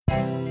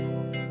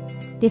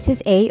This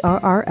is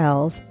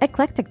ARRL's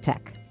Eclectic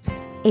Tech,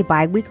 a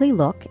bi-weekly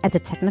look at the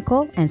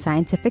technical and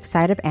scientific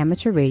side of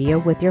amateur radio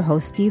with your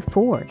host Steve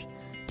Ford,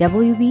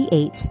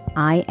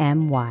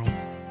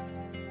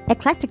 WB8IMY.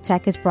 Eclectic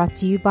Tech is brought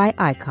to you by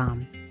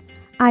ICOM.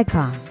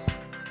 ICOM,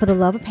 for the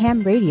love of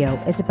ham radio,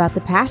 is about the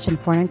passion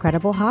for an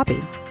incredible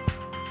hobby.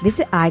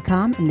 Visit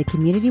ICOM in the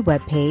community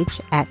webpage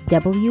at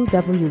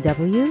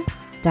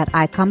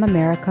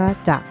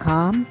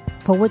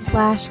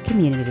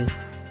www.icomamerica.com/community.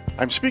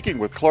 I'm speaking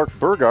with Clark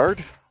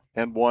Burgard,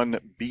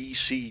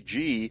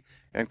 N1BCG,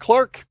 and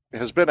Clark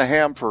has been a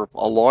ham for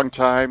a long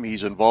time.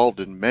 He's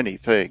involved in many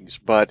things,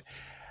 but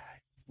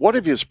one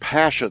of his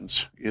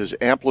passions is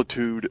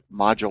amplitude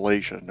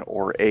modulation,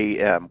 or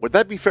AM. Would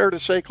that be fair to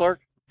say,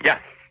 Clark?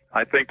 Yes,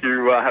 I think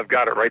you have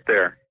got it right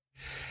there.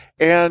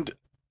 And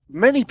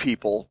many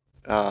people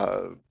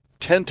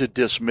tend to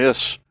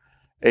dismiss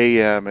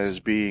AM as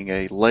being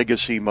a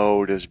legacy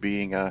mode, as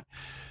being a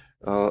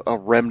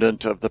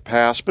remnant of the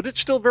past, but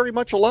it's still very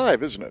much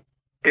alive, isn't it?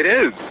 It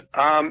is.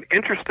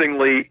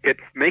 Interestingly,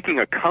 it's making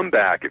a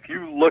comeback. If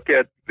you look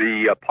at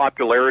the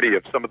popularity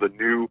of some of the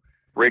new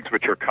rigs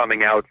which are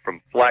coming out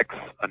from Flex,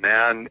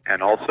 Anand,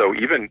 and also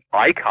even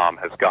ICOM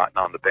has gotten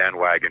on the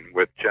bandwagon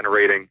with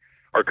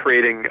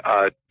creating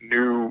a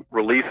new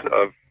release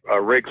of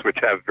rigs which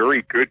have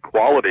very good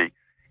quality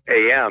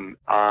AM.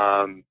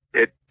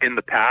 In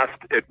the past,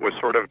 it was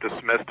sort of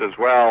dismissed as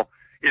well.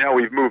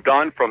 We've moved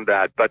on from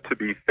that. But to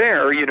be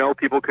fair,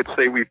 people could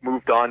say we've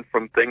moved on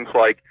from things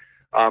like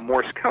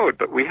Morse code,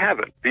 but we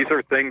haven't. These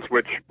are things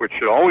which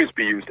should always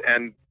be used.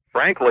 And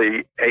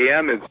frankly,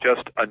 AM is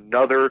just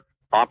another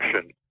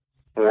option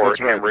for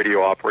ham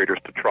radio operators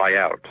to try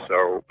out.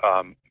 So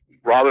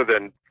rather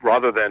than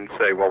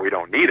say, well, we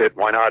don't need it,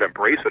 why not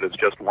embrace it as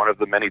just one of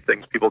the many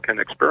things people can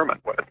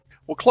experiment with?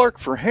 Well, Clark,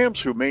 for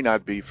hams who may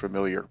not be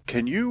familiar,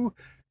 can you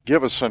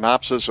give a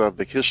synopsis of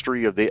the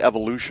history of the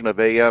evolution of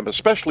AM,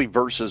 especially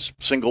versus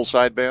single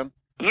sideband?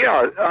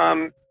 Yeah,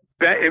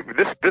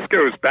 this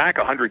goes back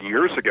 100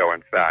 years ago,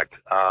 in fact.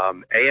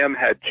 AM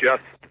had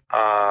just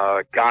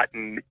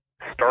gotten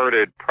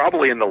started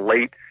probably in the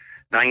late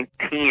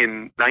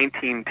 19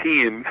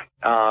 teens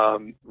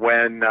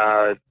when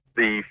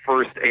the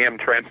first AM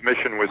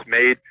transmission was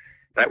made.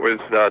 That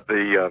was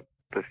the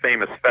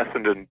famous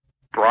Fessenden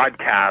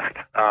broadcast,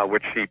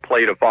 which he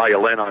played a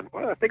violin on,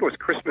 I think it was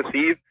Christmas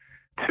Eve,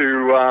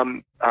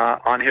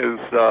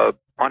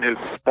 on his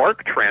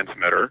Spark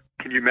transmitter.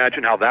 Can you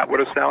imagine how that would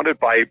have sounded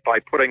by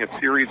putting a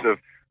series of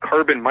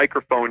carbon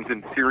microphones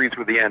in series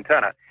with the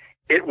antenna?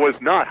 It was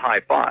not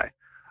hi-fi,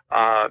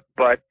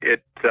 but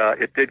it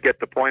did get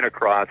the point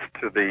across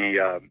to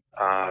the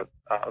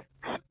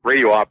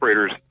radio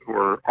operators who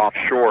were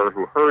offshore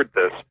who heard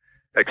this,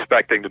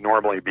 expecting to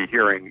normally be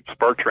hearing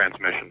Spark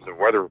transmissions of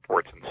weather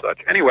reports and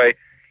such. Anyway,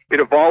 it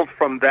evolved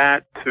from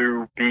that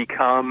to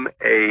become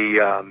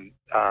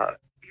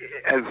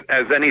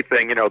as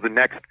anything,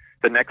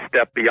 the next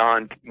step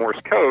beyond Morse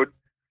code,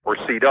 or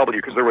CW,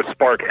 because there was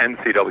Spark and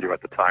CW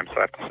at the time, so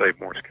I have to say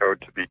Morse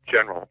code to be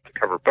general, to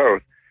cover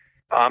both.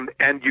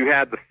 And you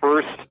had the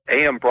first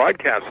AM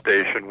broadcast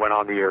station went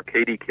on the air,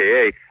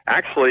 KDKA,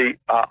 actually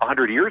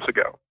 100 years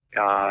ago,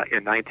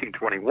 in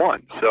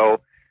 1921.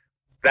 So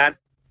that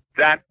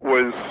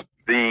was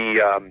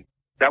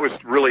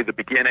really the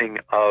beginning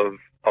of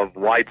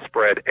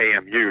widespread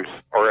AM use,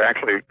 or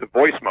actually the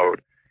voice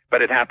mode.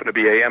 But it happened to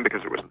be AM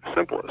because it was the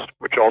simplest,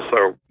 which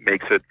also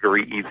makes it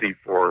very easy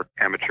for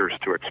amateurs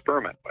to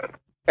experiment with.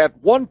 At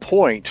one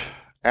point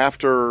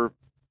after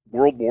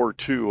World War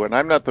II, and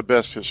I'm not the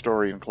best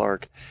historian,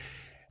 Clark,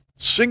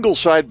 single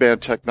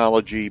sideband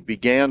technology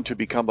began to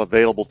become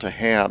available to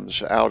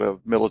hams out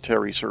of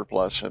military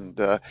surplus. And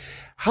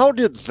how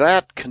did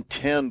that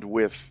contend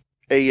with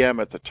AM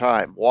at the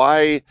time?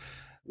 Why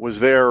was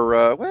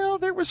there,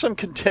 there was some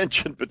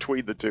contention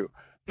between the two.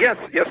 Yes,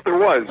 there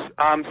was.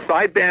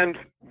 Sideband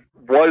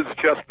was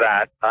just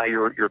that.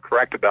 You're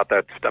correct about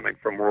that, stemming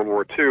from World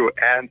War II.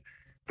 And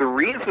the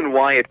reason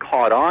why it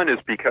caught on is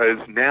because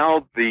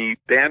now the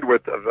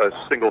bandwidth of a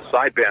single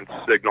sideband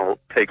signal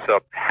takes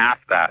up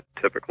half that,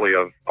 typically,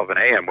 of an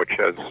AM, which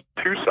has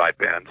two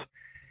sidebands.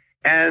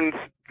 And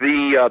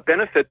the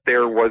benefit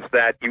there was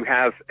that you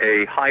have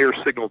a higher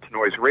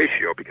signal-to-noise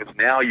ratio, because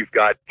now you've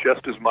got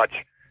just as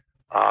much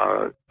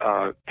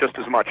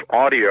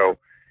audio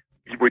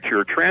which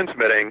you're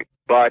transmitting,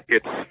 but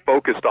it's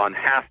focused on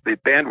half the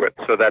bandwidth,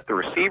 so that the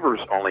receivers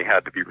only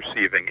had to be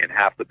receiving in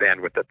half the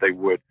bandwidth that they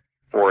would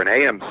for an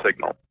AM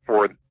signal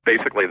for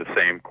basically the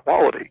same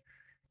quality.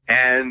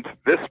 And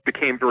this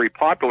became very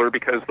popular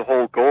because the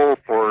whole goal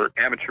for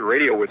amateur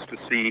radio was to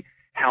see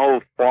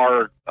how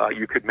far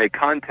you could make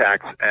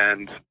contacts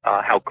and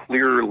how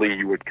clearly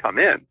you would come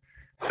in.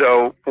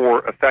 So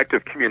for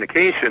effective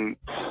communication,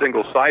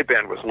 single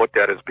sideband was looked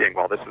at as being,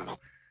 well, this is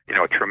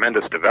a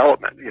tremendous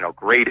development,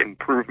 great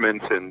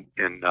improvements in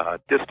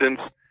distance,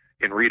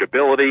 in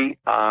readability.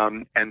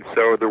 And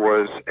so there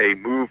was a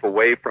move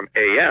away from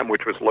AM,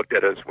 which was looked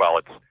at as, well,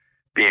 it's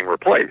being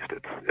replaced.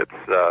 It's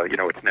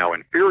now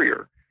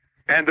inferior.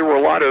 And there were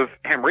a lot of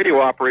ham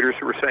radio operators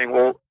who were saying,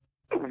 well,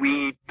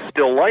 we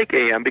still like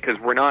AM because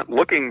we're not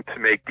looking to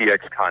make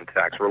DX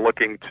contacts. We're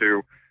looking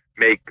to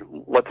make,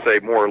 let's say,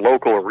 more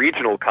local or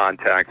regional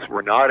contacts.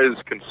 We're not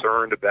as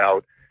concerned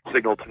about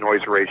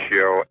signal-to-noise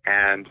ratio,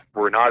 and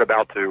we're not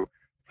about to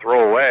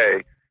throw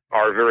away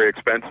our very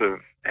expensive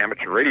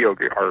amateur radio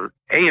gear, our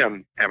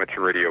AM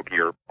amateur radio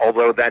gear,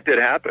 although that did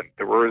happen.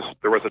 There was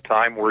a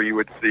time where you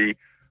would see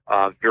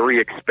very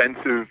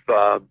expensive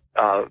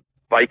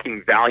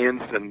Viking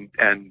Valiants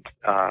and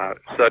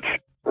such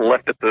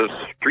left at the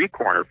street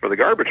corner for the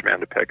garbage man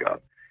to pick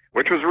up,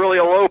 which was really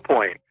a low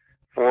point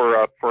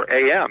for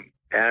AM.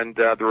 And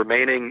the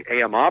remaining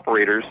AM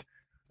operators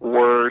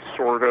were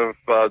sort of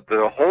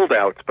the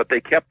holdouts, but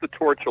they kept the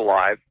torch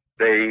alive.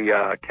 They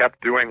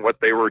kept doing what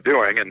they were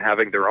doing and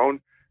having their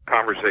own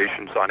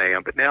conversations on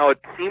AM. But now it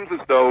seems as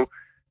though,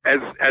 as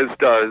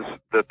does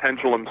the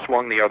pendulum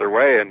swung the other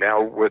way, and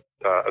now with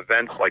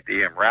events like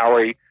the AM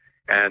Rally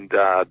and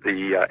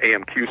the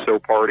AM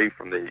QSO party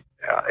from the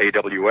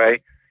AWA,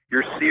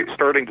 you're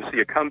starting to see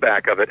a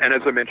comeback of it. And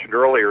as I mentioned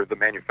earlier, the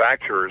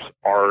manufacturers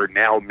are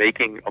now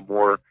making a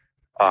more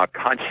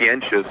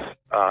conscientious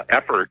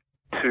effort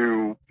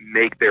to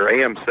make their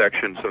AM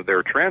sections of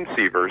their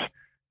transceivers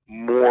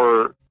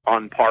more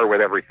on par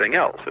with everything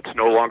else. It's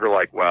no longer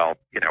like, well,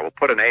 we'll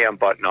put an AM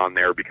button on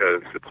there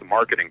because it's a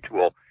marketing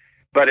tool,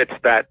 but it's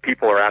that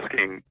people are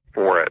asking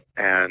for it,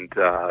 and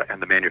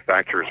the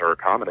manufacturers are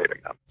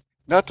accommodating them.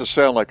 Not to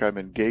sound like I'm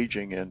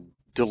engaging in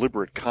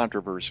deliberate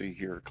controversy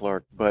here,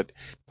 Clark, but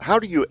how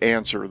do you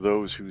answer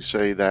those who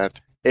say that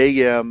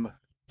AM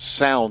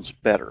sounds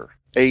better?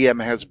 AM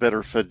has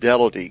better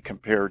fidelity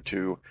compared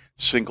to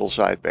single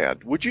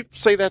sideband. Would you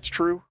say that's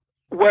true?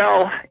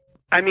 Well,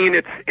 I mean,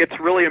 it's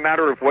really a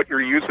matter of what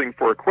you're using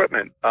for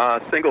equipment.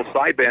 Single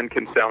sideband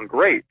can sound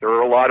great. There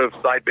are a lot of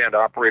sideband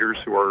operators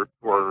who are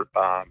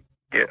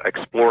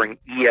exploring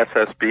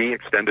ESSB,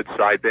 extended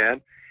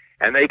sideband,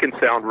 and they can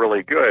sound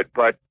really good.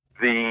 But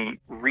the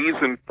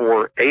reason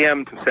for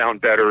AM to sound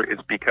better is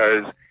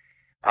because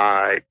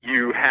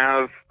you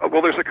have,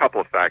 there's a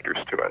couple of factors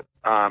to it.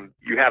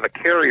 You have a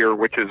carrier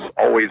which is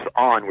always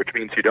on, which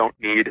means you don't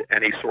need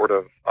any sort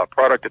of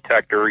product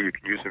detector. You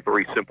can use a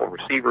very simple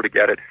receiver to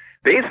get it.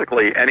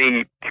 Basically,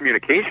 any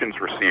communications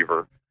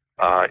receiver,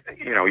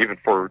 even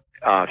for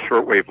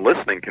shortwave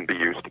listening, can be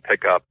used to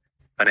pick up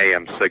an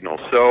AM signal.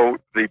 So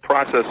the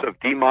process of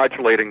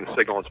demodulating the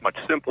signal is much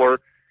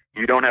simpler.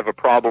 You don't have a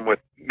problem with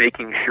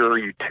making sure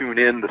you tune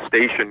in the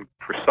station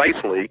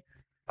precisely,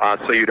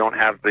 so you don't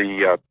have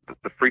the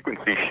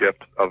frequency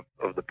shift of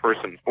the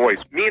person's voice.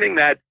 Meaning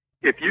that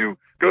if you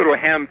go to a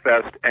ham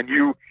fest and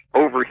you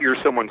overhear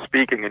someone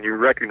speaking and you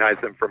recognize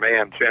them from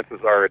AM,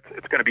 chances are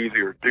it's going to be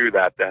easier to do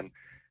that than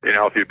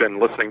if you've been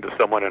listening to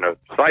someone in a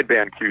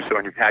sideband QSO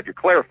and you've had your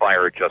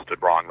clarifier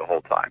adjusted wrong the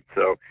whole time.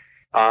 So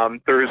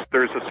there's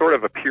a sort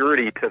of a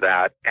purity to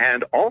that,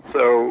 and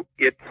also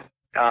it's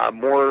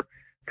more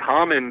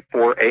common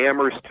for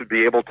AMers to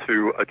be able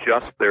to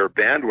adjust their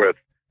bandwidth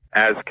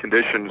as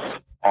conditions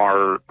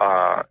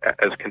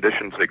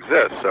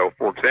exist. So,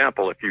 for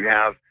example, if you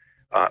have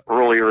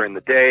earlier in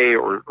the day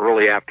or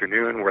early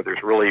afternoon where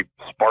there's really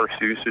sparse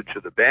usage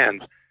of the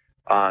bands,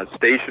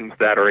 stations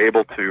that are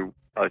able to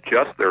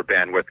adjust their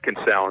bandwidth can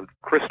sound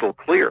crystal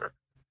clear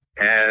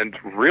and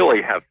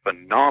really have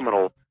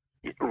phenomenal,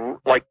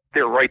 like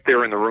they're right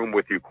there in the room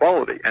with you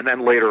quality. And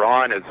then later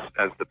on, as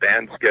the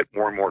bands get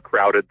more and more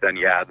crowded, then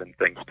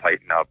things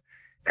tighten up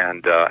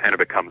and it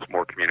becomes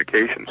more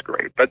communications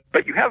great. But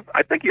I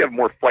think you have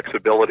more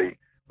flexibility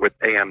with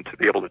AM to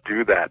be able to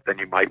do that than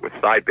you might with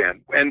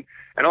sideband. And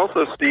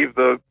also, Steve,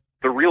 the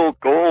real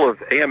goal of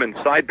AM and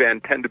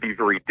sideband tend to be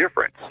very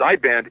different.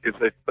 Sideband is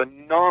a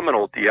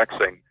phenomenal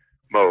DXing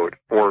mode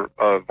for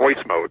voice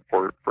mode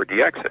for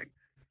DXing,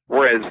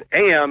 whereas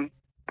AM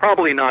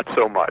probably not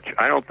so much.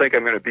 I don't think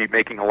I'm going to be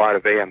making a lot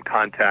of AM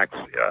contacts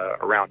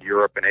around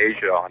Europe and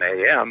Asia on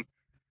AM,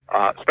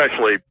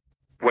 especially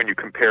when you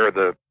compare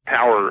the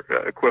power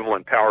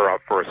equivalent power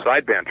for a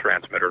sideband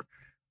transmitter.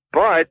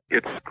 But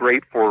it's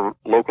great for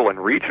local and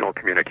regional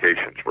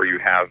communications where you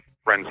have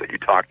friends that you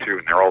talk to,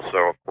 and they're also,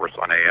 of course,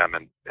 on AM.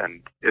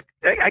 And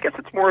I guess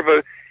it's more of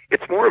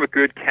a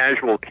good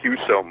casual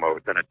QSO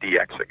mode than a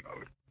DXing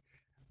mode.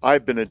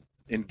 I've been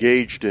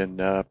engaged in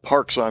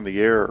Parks on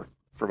the Air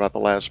for about the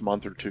last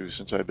month or two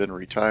since I've been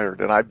retired,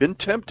 and I've been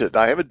tempted.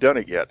 I haven't done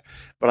it yet,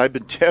 but I've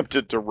been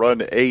tempted to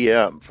run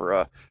AM for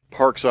a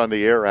Parks on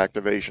the Air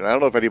activation. I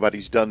don't know if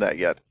anybody's done that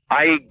yet.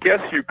 I guess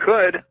you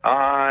could.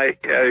 I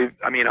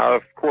mean,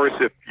 of course,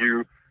 if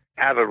you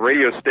have a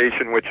radio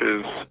station which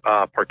is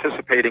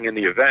participating in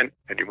the event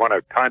and you want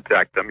to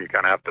contact them, you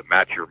kind of have to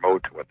match your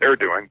mode to what they're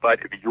doing. But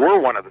if you're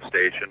one of the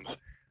stations,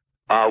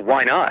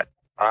 why not?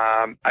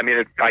 I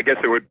mean, I guess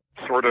it would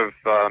sort of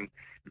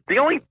the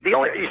only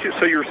issue.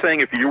 So you're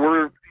saying if you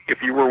were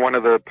one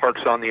of the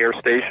Parks on the Air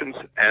stations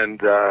and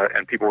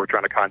people were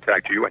trying to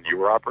contact you and you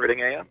were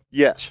operating AM?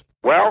 Yes.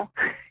 Well,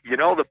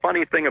 the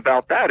funny thing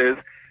about that is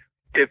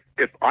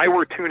if I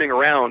were tuning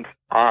around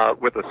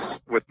with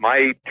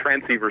my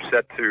transceiver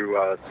set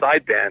to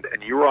sideband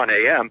and you were on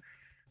AM,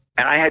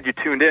 and I had you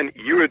tuned in,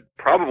 you would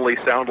probably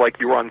sound like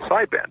you were on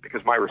sideband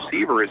because my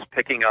receiver is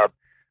picking up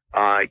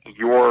I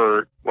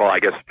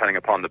guess depending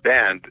upon the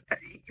band,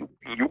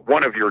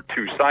 one of your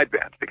two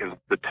sidebands, because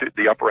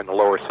the upper and the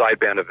lower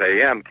sideband of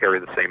AM carry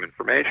the same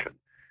information.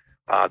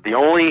 The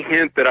only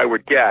hint that I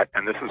would get,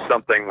 and this is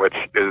something which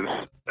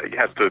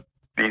has to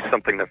be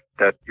something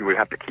that you would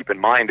have to keep in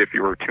mind if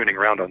you were tuning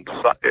around on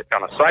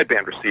a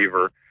sideband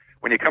receiver,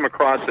 when you come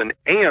across an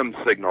AM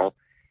signal,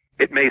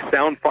 it may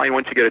sound fine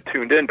once you get it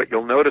tuned in, but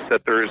you'll notice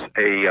that there's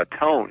a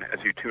tone as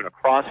you tune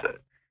across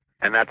it.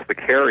 And that's the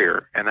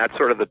carrier, and that's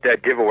sort of the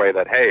dead giveaway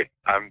that, hey,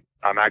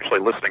 I'm actually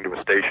listening to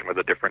a station with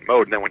a different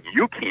mode. And then when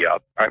you key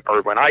up,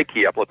 or when I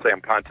key up, let's say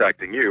I'm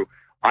contacting you,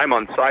 I'm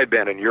on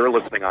sideband and you're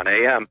listening on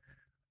AM.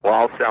 Well,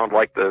 I'll sound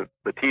like the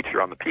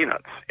teacher on the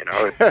Peanuts,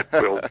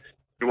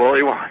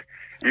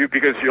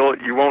 because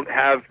you won't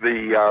have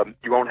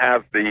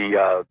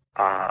the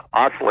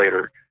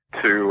oscillator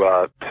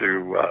to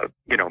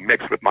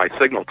mix with my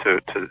signal to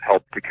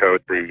help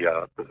decode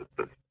the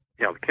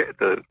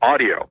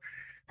audio.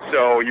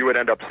 So you would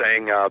end up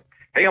saying,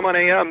 hey, I'm on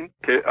AM,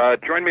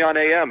 join me on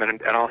AM, and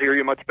I'll hear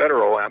you much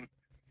better, OM.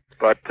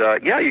 But,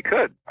 yeah, you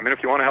could. I mean,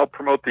 if you want to help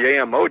promote the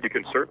AM mode, you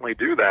can certainly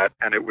do that,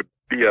 and it would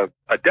be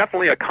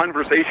definitely a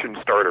conversation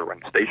starter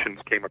when stations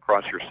came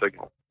across your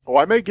signal. Oh,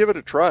 I may give it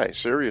a try,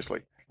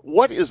 seriously.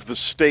 What is the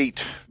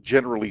state,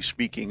 generally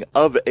speaking,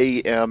 of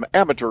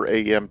amateur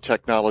AM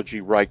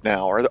technology right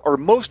now? Are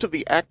most of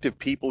the active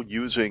people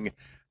using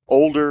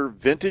older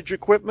vintage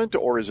equipment,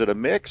 or is it a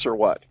mix, or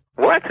what?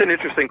 Well, that's an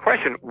interesting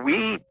question.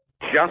 We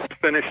just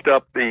finished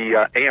up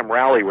the AM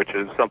Rally, which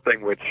is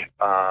something which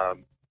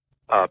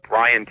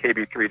Brian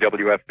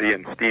KB3WFB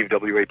and Steve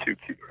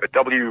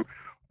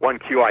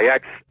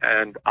W1QIX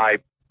and I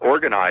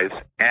organize.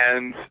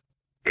 And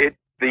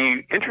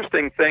the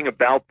interesting thing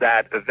about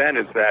that event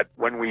is that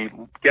when we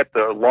get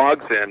the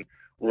logs in,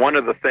 one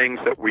of the things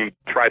that we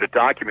try to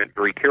document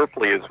very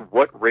carefully is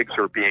what rigs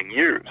are being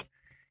used.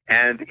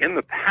 And in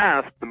the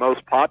past, the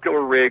most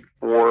popular rig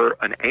for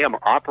an AM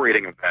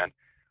operating event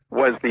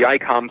was the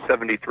ICOM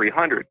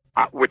 7300,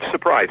 which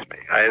surprised me.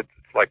 It's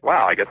like,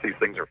 wow, I guess these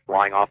things are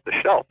flying off the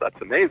shelf.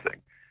 That's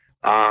amazing.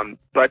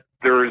 But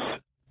there's,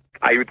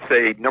 I would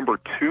say, number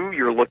two,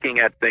 you're looking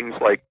at things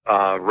like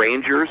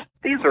Rangers.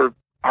 These are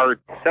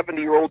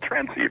 70-year-old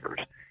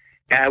transceivers,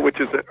 which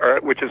is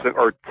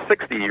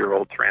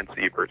 60-year-old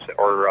transceivers,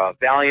 or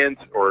Valiant,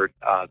 or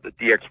the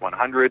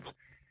DX100s.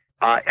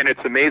 And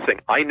it's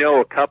amazing. I know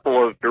a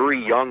couple of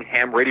very young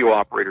ham radio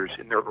operators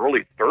in their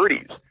early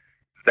 30s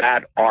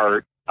that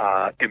are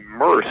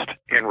immersed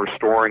in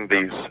restoring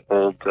these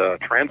old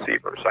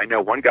transceivers. I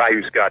know one guy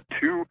who's got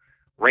two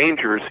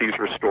Rangers he's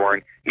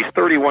restoring. He's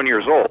 31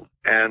 years old,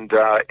 and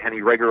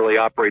he regularly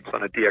operates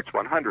on a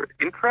DX100.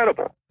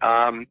 Incredible.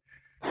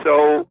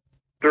 So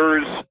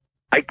there's,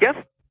 I guess,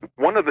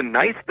 one of the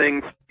nice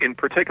things in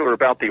particular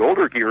about the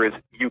older gear is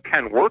you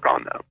can work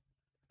on them.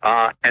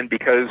 And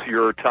because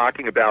you're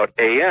talking about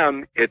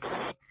AM, it's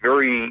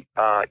very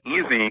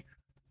easy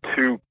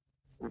to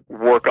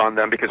work on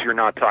them because you're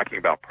not talking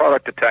about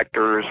product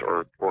detectors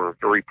or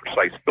very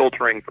precise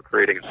filtering for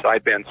creating a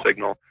sideband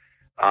signal.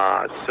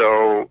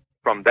 So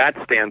from that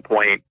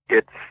standpoint,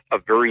 it's a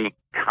very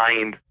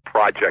kind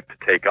project to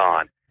take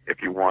on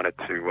if you wanted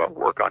to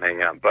work on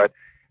AM. But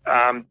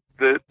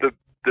the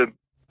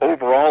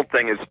overall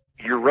thing is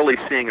you're really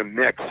seeing a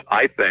mix,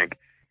 I think,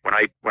 when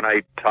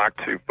I talk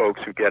to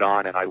folks who get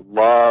on, and I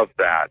love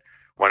that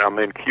when I'm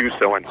in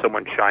QSO and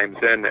someone chimes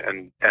in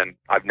and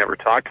I've never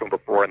talked to them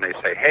before, and they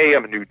say, hey,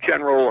 I'm a new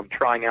general, I'm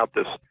trying out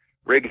this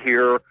rig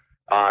here,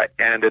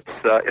 and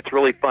it's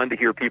really fun to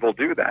hear people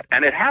do that.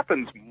 And it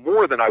happens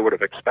more than I would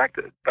have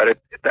expected, but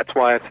that's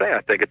why I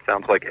think it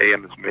sounds like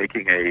AM is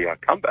making a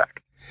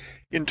comeback.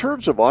 In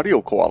terms of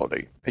audio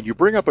quality, and you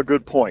bring up a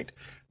good point,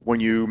 when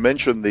you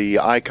mention the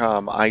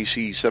ICOM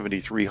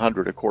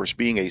IC7300, of course,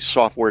 being a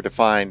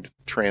software-defined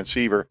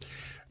transceiver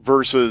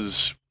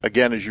versus,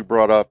 again, as you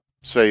brought up,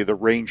 say, the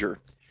Ranger,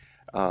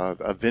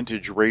 a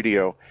vintage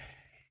radio.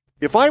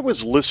 If I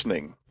was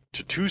listening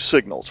to two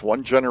signals,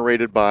 one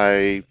generated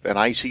by an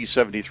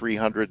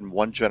IC7300 and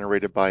one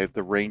generated by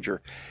the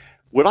Ranger,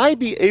 would I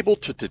be able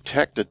to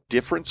detect a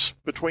difference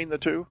between the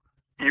two?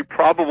 You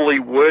probably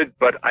would,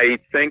 but I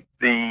think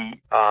the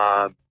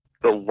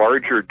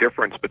larger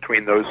difference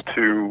between those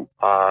two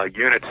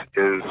units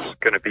is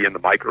going to be in the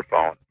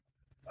microphone.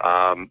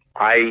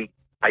 I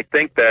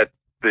think that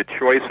the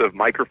choice of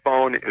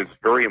microphone is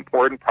very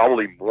important,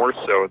 probably more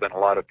so than a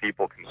lot of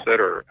people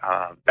consider.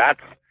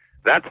 That's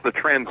the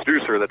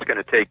transducer that's going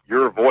to take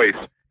your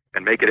voice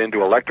and make it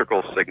into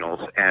electrical signals.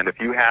 And if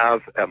you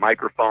have a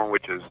microphone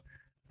which is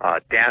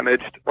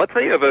damaged, let's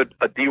say you have a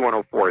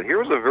D104.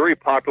 Here's a very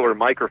popular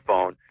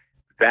microphone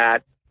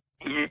that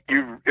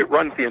it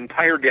runs the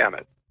entire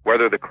gamut,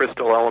 whether the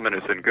crystal element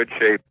is in good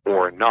shape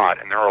or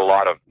not. And there are a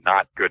lot of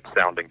not good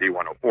sounding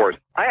D104s.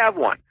 I have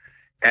one.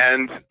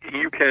 And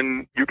you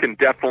can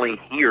definitely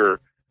hear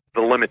the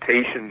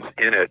limitations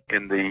in it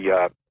in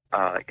the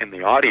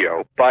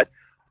audio. But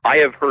I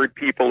have heard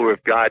people who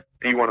have got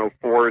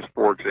D104s,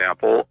 for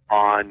example,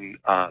 on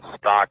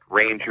stock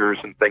Rangers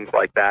and things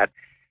like that,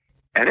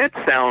 and it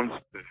sounds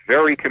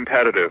very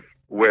competitive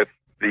with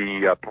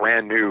the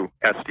brand new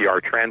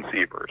SDR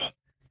transceivers.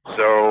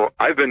 So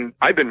I've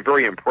been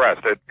very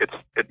impressed.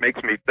 It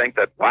makes me think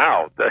that,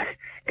 wow,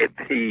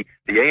 the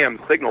AM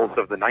signals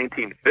of the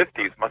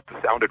 1950s must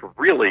have sounded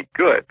really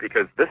good,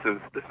 because this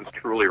is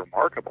truly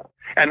remarkable.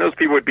 And those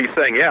people would be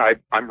saying, yeah,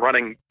 I'm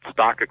running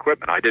stock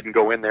equipment. I didn't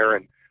go in there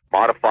and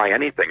modify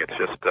anything. It's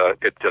just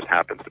it just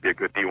happens to be a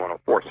good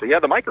D104. So yeah,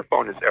 the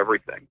microphone is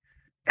everything,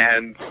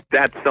 and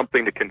that's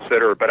something to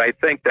consider. But I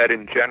think that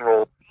in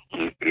general,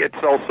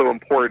 it's also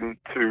important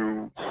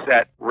to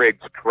set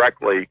rigs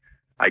correctly.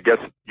 I guess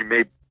you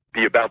may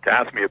be about to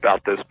ask me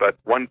about this, but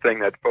one thing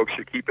that folks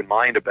should keep in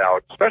mind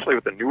about, especially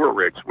with the newer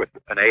rigs with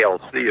an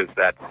ALC, is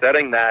that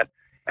setting that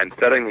and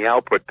setting the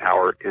output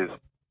power is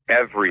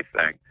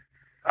everything.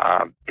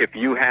 If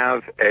you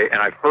have and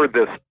I've heard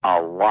this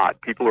a lot,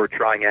 people are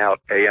trying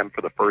out AM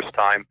for the first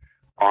time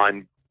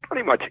on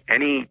pretty much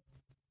any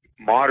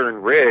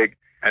modern rig,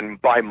 and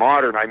by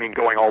modern I mean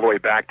going all the way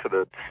back to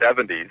the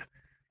 70s,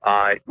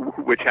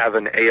 which have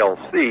an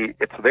ALC.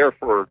 It's there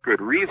for a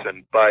good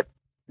reason, but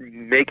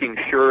making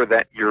sure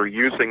that you're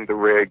using the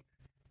rig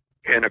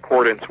in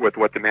accordance with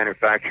what the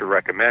manufacturer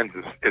recommends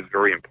is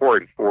very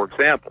important. For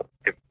example,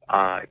 if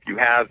you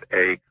have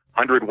a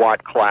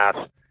 100-watt class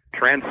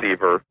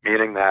transceiver,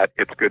 meaning that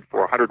it's good for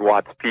 100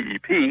 watts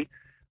PEP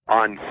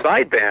on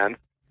sideband,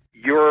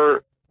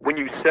 when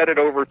you set it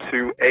over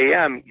to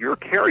AM, your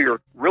carrier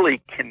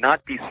really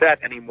cannot be set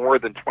any more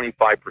than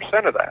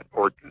 25% of that,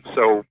 or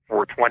so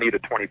for 20 to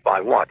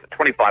 25 watts.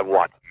 25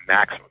 watts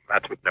maximum.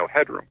 That's with no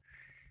headroom.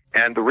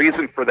 And the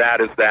reason for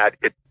that is that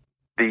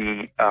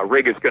the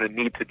rig is going to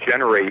need to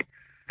generate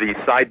the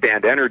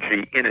sideband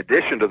energy in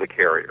addition to the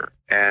carrier,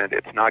 and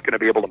it's not going to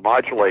be able to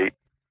modulate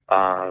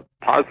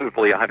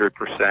positively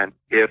 100%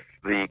 if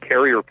the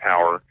carrier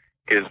power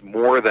is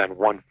more than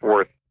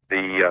 1/4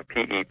 the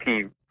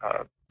PEP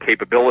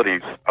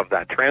capabilities of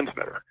that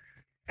transmitter.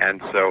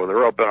 And so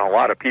there have been a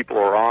lot of people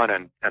who are on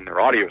and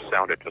their audio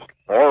sounded just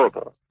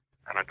horrible.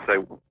 And I'd say,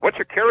 what's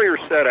your carrier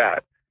set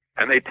at?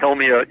 And they tell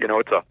me,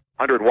 it's a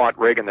 100-watt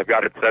rig and they've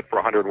got it set for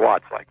 100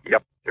 watts. Like,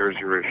 yep, there's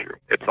your issue.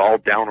 It's all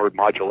downward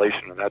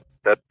modulation, and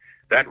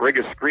that rig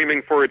is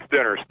screaming for its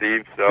dinner,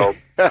 Steve. So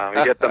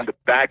we get them to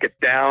back it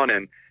down,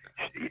 and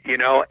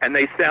and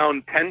they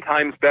sound 10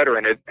 times better,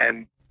 and it's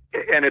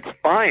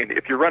fine.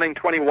 If you're running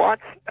 20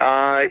 watts,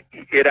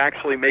 it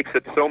actually makes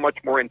it so much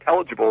more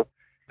intelligible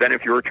than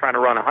if you were trying to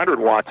run 100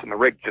 watts and the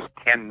rig just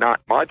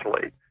cannot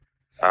modulate.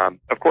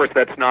 Of course,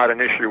 that's not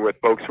an issue with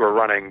folks who are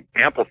running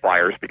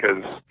amplifiers,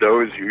 because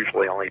those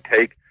usually only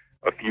take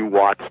a few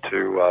watts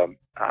to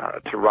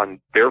run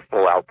their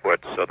full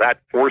output. So that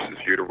forces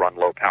you to run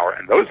low power,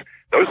 and those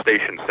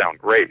stations sound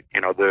great.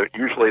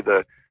 Usually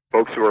the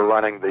folks who are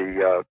running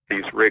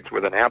these rigs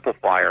with an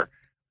amplifier,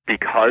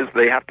 because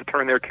they have to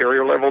turn their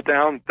carrier level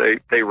down,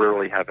 they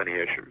rarely have any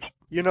issues.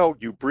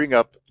 You bring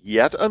up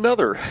yet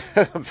another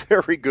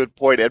very good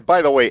point. And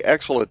by the way,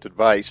 excellent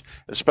advice,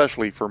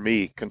 especially for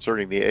me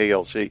concerning the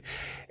ALC.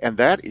 And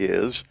that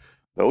is,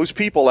 those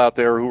people out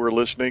there who are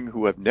listening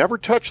who have never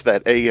touched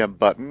that AM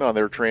button on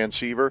their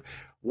transceiver,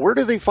 where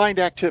do they find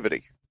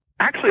activity?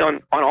 Actually,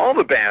 on all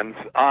the bands,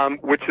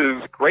 which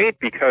is great,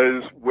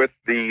 because with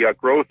the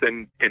growth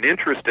in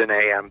interest in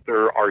AM,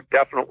 there are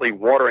definitely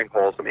watering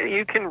holes. I mean,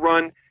 you can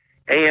run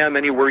AM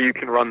anywhere you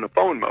can run the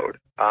phone mode,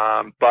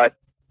 but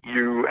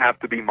you have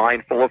to be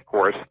mindful, of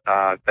course,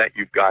 that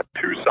you've got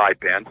two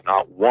sidebands,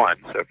 not one.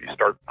 So if you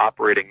start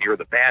operating near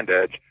the band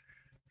edge,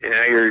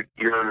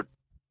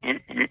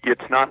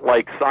 it's not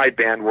like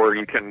sideband where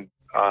you can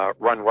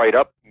run right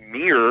up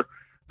near,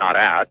 not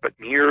at, but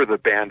near the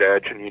band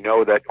edge, and you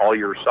know that all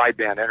your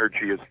sideband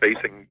energy is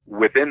facing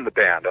within the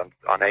band.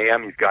 On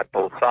AM, you've got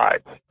both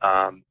sides.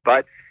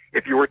 But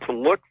if you were to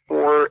look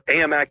for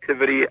AM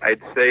activity,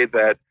 I'd say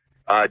that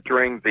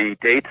during the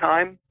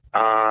daytime,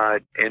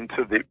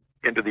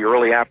 into the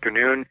early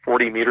afternoon,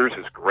 40 meters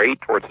is great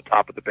towards the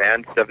top of the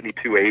band,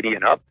 72, 80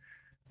 and up.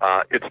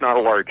 It's not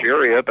a large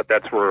area, but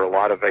that's where a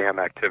lot of AM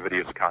activity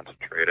is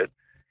concentrated.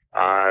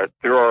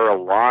 There are a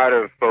lot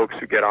of folks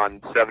who get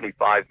on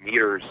 75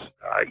 meters,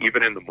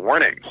 even in the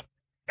mornings.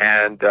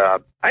 And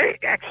I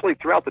actually,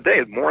 throughout the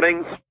day,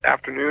 mornings,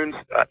 afternoons,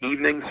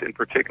 evenings in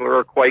particular,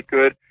 are quite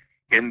good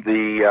in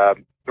the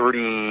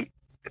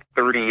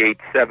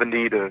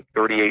 3870 to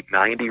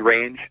 3890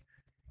 range.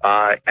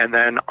 And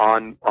then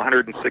on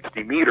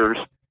 160 meters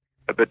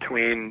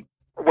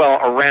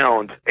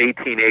around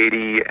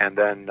 1880 and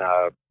then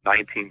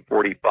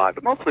 1945,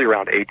 but mostly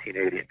around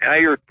 1880. And now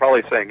you're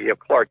probably saying,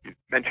 Clark, you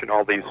mentioned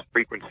all these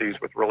frequencies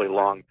with really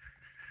long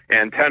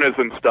antennas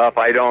and stuff.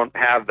 I don't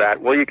have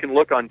that. Well, you can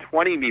look on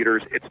 20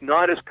 meters. It's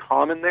not as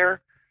common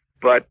there,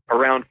 but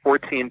around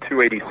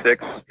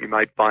 14286, you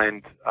might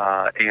find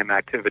AM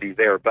activity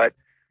there. But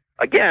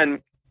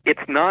again,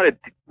 it's not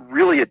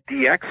really a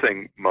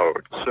DXing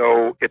mode,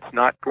 so it's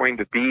not going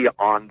to be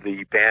on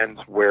the bands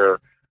where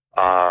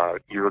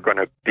You're going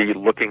to be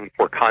looking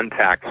for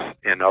contacts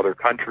in other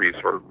countries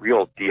or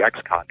real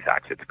DX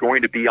contacts. It's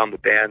going to be on the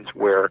bands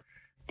where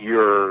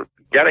you're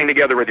getting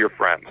together with your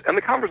friends, and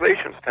the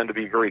conversations tend to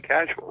be very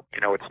casual.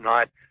 It's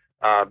not,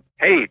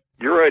 hey,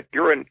 you're a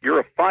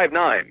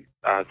 5'9",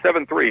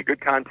 7'3",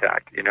 good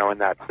contact, and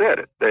that's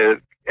it.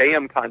 The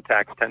AM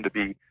contacts tend to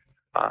be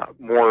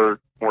more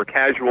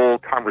casual,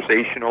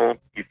 conversational.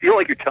 You feel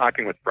like you're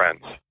talking with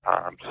friends,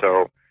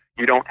 so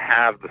you don't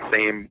have the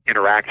same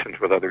interactions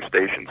with other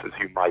stations as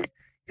you might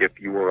if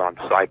you were on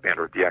sideband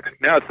or DX.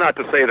 Now, it's not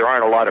to say there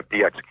aren't a lot of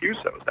DX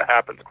QSOs. That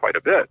happens quite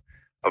a bit,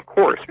 of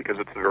course, because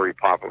it's a very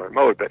popular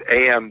mode, but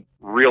AM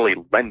really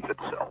lends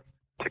itself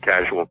to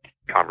casual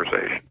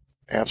conversation.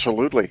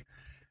 Absolutely.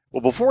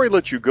 Well, before I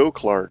let you go,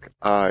 Clark,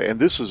 and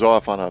this is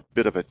off on a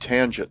bit of a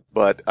tangent,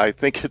 but I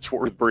think it's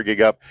worth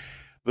bringing up,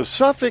 the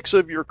suffix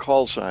of your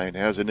call sign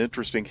has an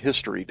interesting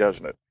history,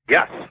 doesn't it?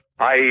 Yes.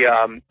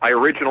 I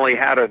originally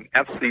had an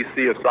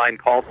FCC assigned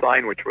call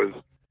sign, which was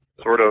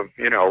sort of,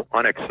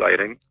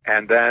 unexciting.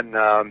 And then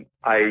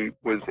I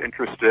was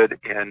interested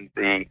in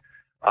the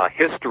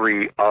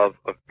history of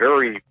a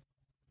very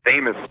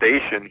famous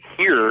station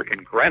here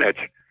in Greenwich,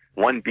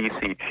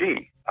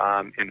 1BCG.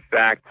 In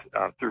fact,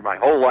 through my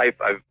whole life,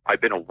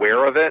 I've been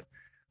aware of it.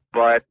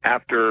 But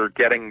after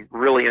getting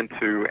really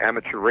into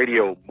amateur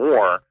radio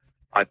more,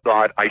 I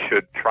thought I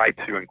should try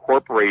to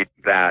incorporate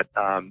that.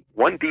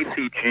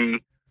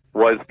 1BCG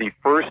was the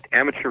first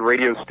amateur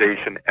radio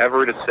station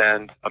ever to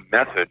send a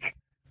message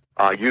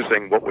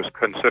using what was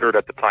considered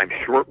at the time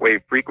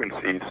shortwave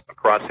frequencies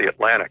across the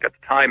Atlantic. At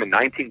the time, in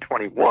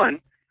 1921,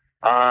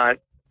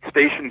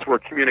 stations were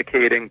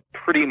communicating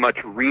pretty much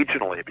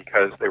regionally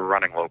because they were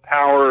running low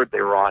power.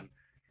 They were on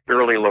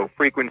fairly low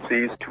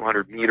frequencies,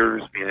 200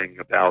 meters, meaning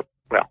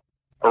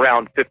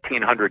around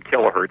 1,500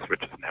 kilohertz,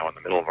 which is now in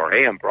the middle of our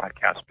AM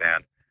broadcast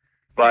band.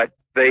 But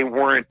they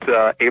weren't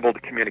able to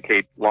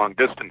communicate long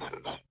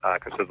distances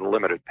because of the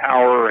limited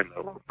power and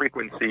the low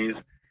frequencies.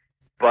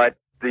 But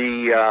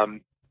the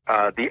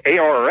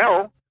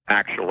ARRL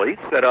actually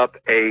set up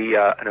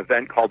an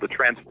event called the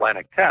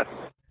Transatlantic Tests,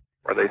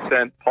 where they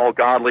sent Paul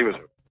Godley, was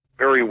a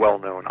very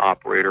well-known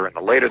operator, and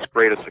the latest,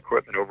 greatest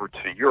equipment over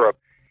to Europe,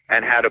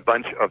 and had a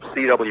bunch of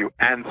CW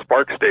and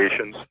Spark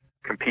stations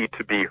compete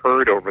to be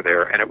heard over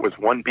there. And it was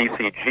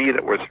 1BCG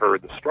that was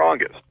heard the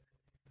strongest.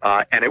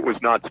 And it was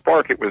not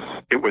Spark, it was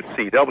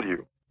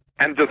CW.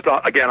 And just,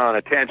 again, on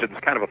a tangent,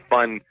 it's kind of a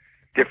fun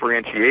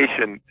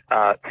differentiation.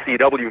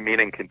 CW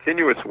meaning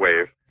continuous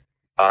wave,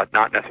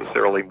 not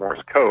necessarily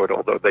Morse code,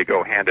 although they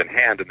go hand in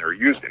hand and they're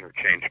used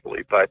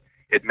interchangeably. But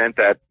it meant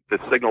that the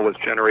signal was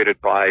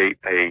generated by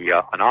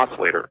an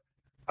oscillator,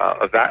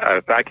 a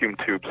vacuum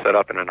tube set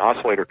up in an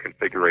oscillator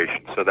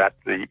configuration, so that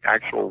the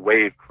actual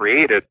wave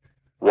created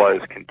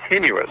was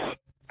continuous,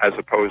 as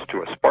opposed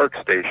to a Spark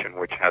station,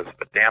 which has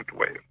a damped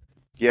wave.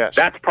 Yes,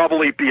 that's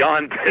probably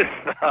beyond this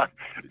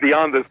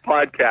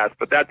podcast,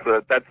 but that's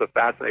a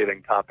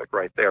fascinating topic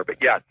right there. But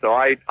yeah, so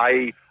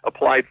I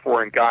applied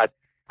for and got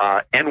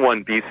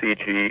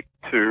N1BCG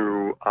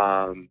to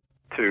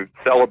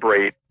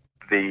celebrate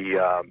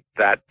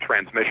that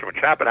transmission, which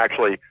happened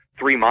actually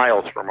 3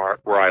 miles from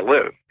where I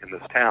live in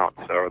this town.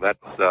 So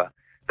that's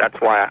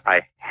why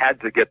I had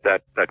to get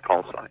that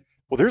call sign.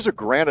 Well, there's a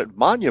granite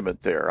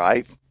monument there.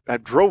 I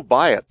drove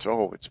by it.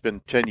 Oh, it's been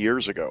 10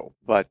 years ago,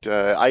 but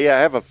I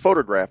have a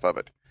photograph of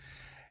it.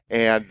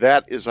 And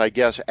that is, I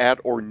guess, at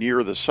or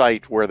near the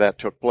site where that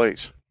took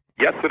place.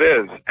 Yes, it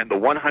is. And the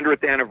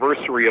 100th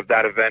anniversary of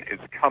that event is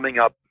coming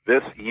up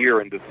this year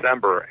in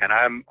December. And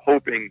I'm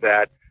hoping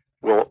that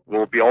we'll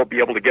all be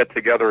able to get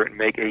together and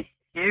make a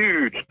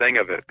huge thing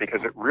of it,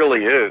 because it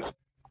really is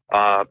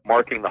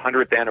marking the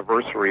 100th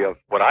anniversary of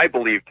what I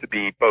believe to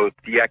be both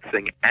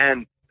DXing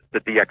and the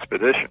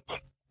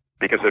DXpeditions,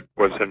 because it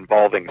was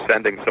involving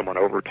sending someone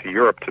over to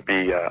Europe to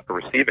be a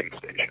receiving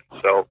station.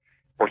 So,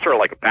 or sort of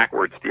like a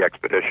backwards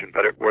DXpedition,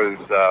 but it was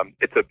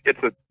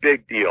it's a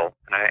big deal,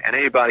 and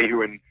anybody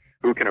who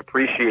can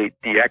appreciate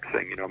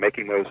DXing,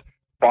 making those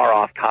far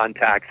off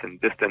contacts in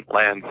distant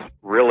lands,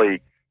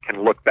 really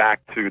can look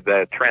back to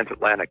the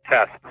Transatlantic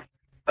Tests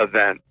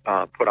event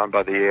put on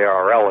by the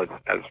ARRL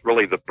as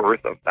really the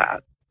birth of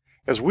that.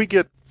 As we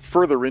get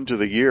further into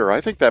the year,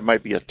 I think that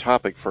might be a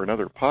topic for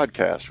another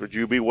podcast. Would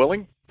you be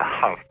willing?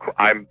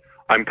 I'm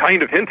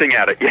kind of hinting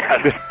at it,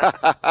 yes.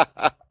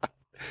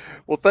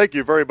 Well, thank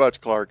you very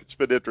much, Clark. It's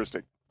been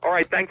interesting. All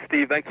right, thanks,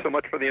 Steve. Thanks so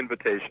much for the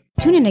invitation.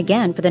 Tune in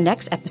again for the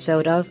next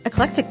episode of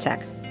Eclectic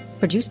Tech,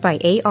 produced by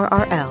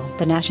ARRL,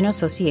 the National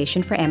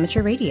Association for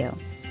Amateur Radio.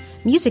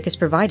 Music is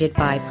provided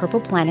by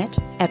Purple Planet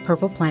at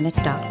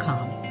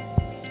purpleplanet.com.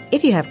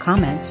 If you have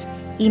comments,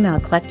 email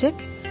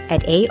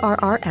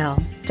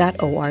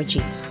eclectic@arrl.org.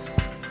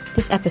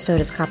 This episode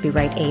is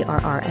copyright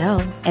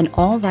ARRL, and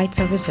all rights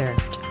are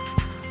reserved.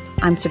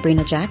 I'm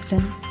Sabrina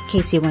Jackson,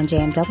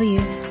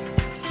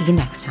 KC1JMW. See you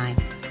next time.